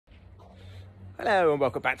Hello and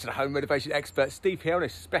welcome back to the Home Renovation Expert. Steve here on a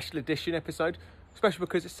special edition episode. Special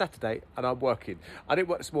because it's Saturday and I'm working. I didn't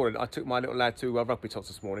work this morning. I took my little lad to rugby tots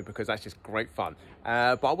this morning because that's just great fun.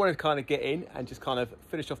 But I wanted to kind of get in and just kind of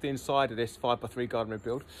finish off the inside of this 5x3 garden room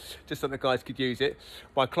build, just so the guys could use it.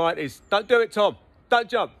 My client is, don't do it, Tom. Don't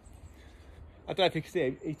jump. I don't know if you can see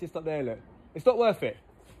him. He's just up there, look. It's not worth it.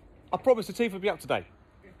 I promise the teeth will be up today.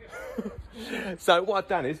 So what I've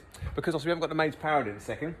done is, because obviously we haven't got the mains powered in a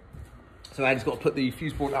second, so I just got to put the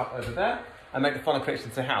fuse board up over there and make the final connection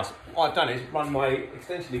to the house. What I've done is run my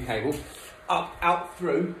extension lead cable out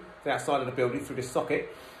through the outside of the building through this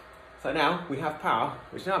socket. So now we have power,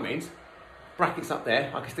 which now means brackets up there.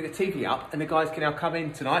 I can stick a TV up and the guys can now come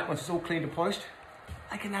in tonight once it's all cleaned and polished.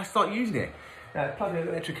 They can now start using it. Now plug in an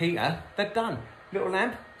electric heater, they're done. Little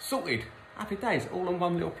lamp, sorted. Happy days, all on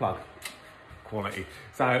one little plug. Quality.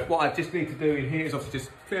 So what I just need to do in here is obviously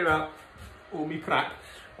just clear out all my crap.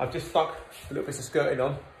 I've just stuck a little bit of skirting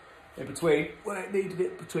on in between where it needed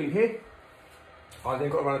it between here. I've then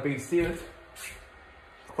got to run a bead sealant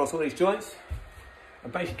across all these joints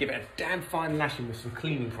and basically give it a damn fine lashing with some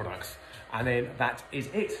cleaning products. And then that is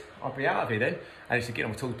it. I'll be out of here then. And just get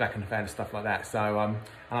on my tools back in the van and stuff like that. So and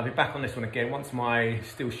I'll be back on this one again once my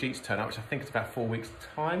steel sheets turn up, which I think is about 4 weeks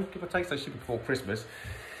time, give or take, so it should be before Christmas.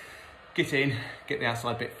 Get in, get the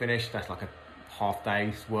outside bit finished. That's like a half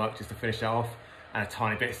day's work just to finish it off. And a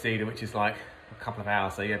tiny bit of cedar, which is like a couple of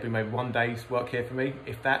hours. So yeah, it'll be maybe 1 day's work here for me,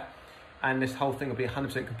 if that. And this whole thing will be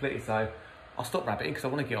 100% completed. So I'll stop rabbiting because I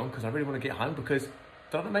want to get on, because I really want to get home, because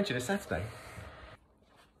don't I mention it's Saturday.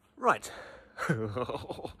 Right.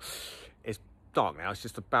 It's dark now. It's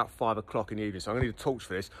just about 5 o'clock in the evening. So I'm going to need a torch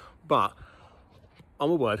for this. But on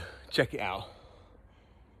my word, check it out.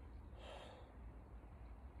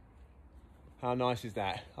 How nice is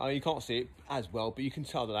that? I mean, you can't see it as well, but you can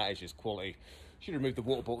tell that that is just quality. Should have removed the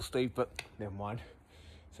water bottle, Steve, but never mind.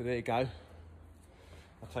 So there you go.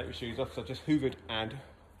 I'll take my shoes off because I've just hoovered and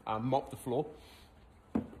mopped the floor.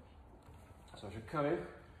 So I should come in.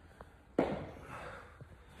 Like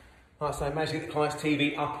I say, I managed to get the client's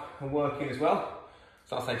TV up and working as well.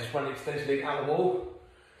 So I say just run the extension lead out the wall,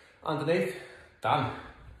 underneath, done.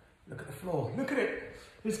 Look at the floor, look at it.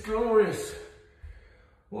 It's glorious.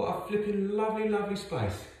 What a flipping lovely, lovely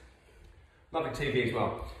space. Lovely TV as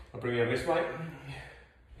well. I'll bring you over this way,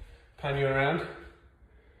 pan you around.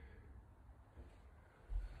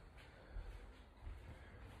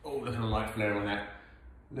 Oh, look at the light flare on that.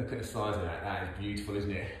 Look at the size of that. That is beautiful,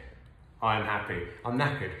 isn't it? I am happy. I'm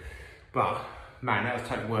knackered. But, man, that was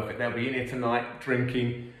totally worth it. They'll be in here tonight,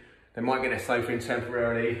 drinking. They might get their sofa in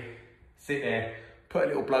temporarily, sit there, put a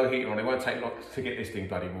little blow heater on. It won't take long to get this thing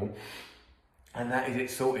bloody warm. And that is it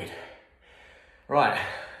sorted. Right.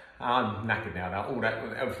 I'm knackered now. All that,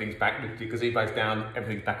 everything's back. The gazebo's down.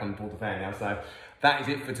 Everything's back on board the fan now. So that is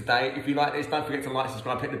it for today. If you like this, don't forget to like,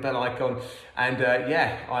 subscribe, hit the bell icon. And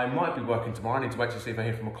yeah, I might be working tomorrow. I need to wait to see if I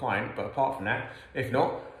hear from a client. But apart from that, if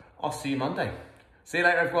not, I'll see you Monday. See you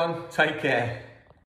later, everyone. Take care.